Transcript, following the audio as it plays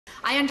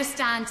I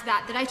understand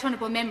that the Right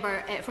Honourable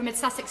Member from Mid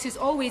Sussex, who's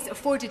always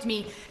afforded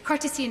me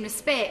courtesy and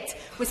respect,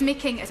 was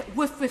making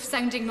woof-woof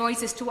sounding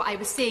noises to what I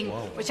was saying,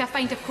 which I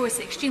find, of course,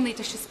 extremely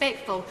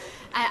disrespectful.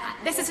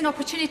 This is an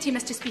opportunity,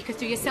 Mr Speaker,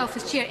 through yourself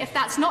as Chair, if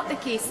that's not the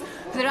case,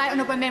 for the Right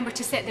Honourable Member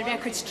to set the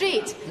record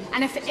straight,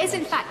 and if it is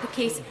in fact the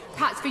case,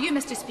 perhaps for you,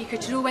 Mr Speaker,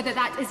 to know whether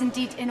that is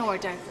indeed in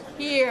order.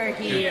 Hear,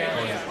 hear.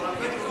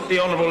 The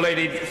honourable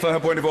lady for her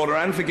point of order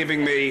and for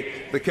giving me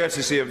the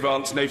courtesy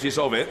advance notice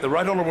of it. The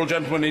right honourable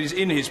gentleman is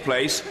in his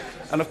place,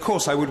 and of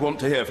course I would want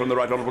to hear from the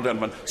right honourable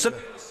gentleman. Sir.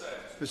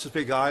 Mr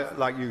Speaker, I,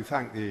 like you,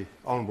 thank the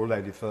honourable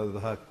lady for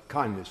her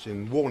kindness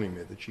in warning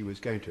me that she was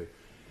going to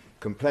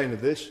complain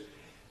of this.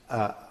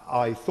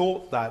 I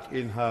thought that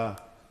in her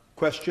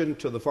question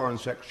to the Foreign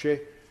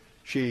Secretary,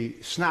 she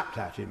snapped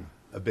at him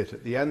a bit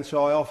at the end,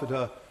 so I offered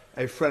her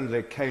a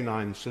friendly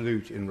canine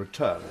salute in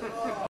return.